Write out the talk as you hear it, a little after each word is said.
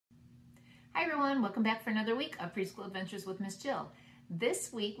Hi everyone, welcome back for another week of Preschool Adventures with Miss Jill.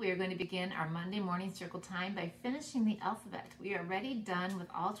 This week we are going to begin our Monday morning circle time by finishing the alphabet. We are already done with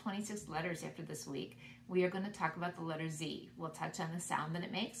all 26 letters after this week. We are going to talk about the letter Z. We'll touch on the sound that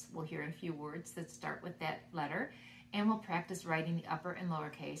it makes. We'll hear a few words that start with that letter, and we'll practice writing the upper and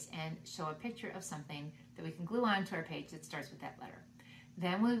lowercase and show a picture of something that we can glue onto our page that starts with that letter.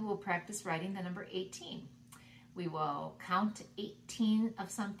 Then we will practice writing the number 18. We will count 18 of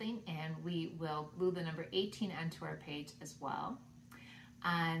something and we will glue the number 18 onto our page as well.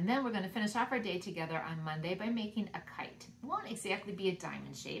 And then we're going to finish off our day together on Monday by making a kite. It won't exactly be a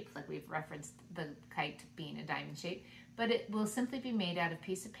diamond shape, like we've referenced the kite being a diamond shape, but it will simply be made out of a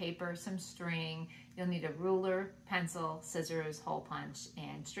piece of paper, some string. You'll need a ruler, pencil, scissors, hole punch,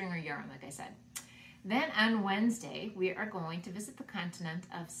 and string or yarn, like I said. Then on Wednesday, we are going to visit the continent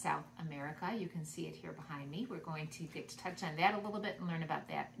of South America. You can see it here behind me. We're going to get to touch on that a little bit and learn about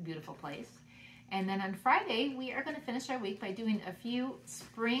that beautiful place. And then on Friday, we are going to finish our week by doing a few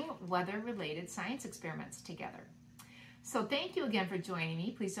spring weather-related science experiments together. So thank you again for joining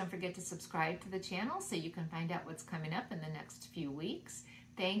me. Please don't forget to subscribe to the channel so you can find out what's coming up in the next few weeks.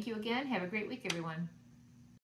 Thank you again. Have a great week, everyone.